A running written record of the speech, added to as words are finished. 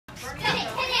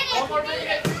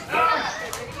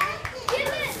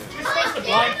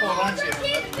blindfold, aren't you? I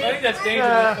think that's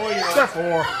dangerous for you. Step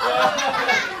 4.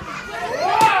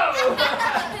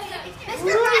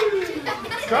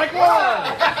 Strike 1.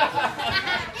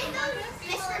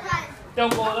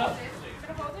 Don't blow it up.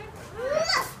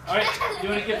 All right, you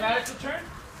want to give Maddox a turn?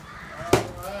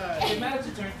 Give Maddox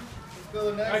a turn.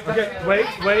 Right, Okay,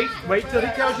 wait till he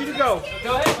tells you to go.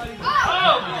 go ahead, buddy.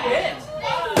 Oh, good hit.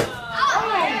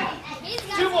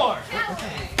 Oh. 2 more.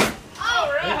 All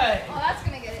right. Oh, that's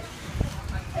gonna get it.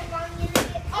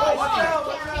 Oh, watch out,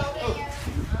 watch out.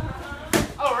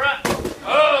 All right.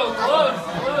 Oh,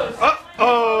 close.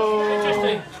 Uh-oh.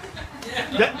 Interesting.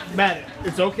 That matter.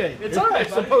 It's okay. It's all right,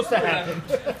 It's supposed to buddy. happen.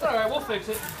 It's all right. We'll fix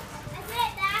it.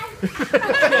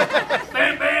 That's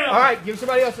Bam, bam. All right, give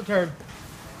somebody else a turn.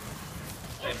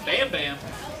 Bam, bam.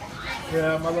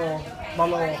 Yeah, my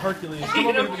little Hercules. Come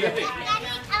on, baby.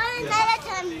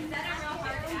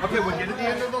 Okay, we'll get at the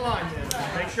end of the line then.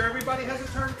 Make sure everybody has a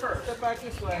turn first. Step back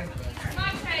this way.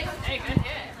 Hey, good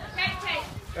hit. Chase.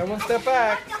 Everyone step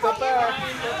back. Step back.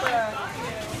 Step back.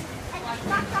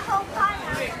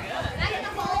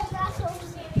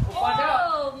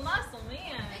 Oh, muscle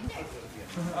man.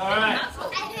 All right.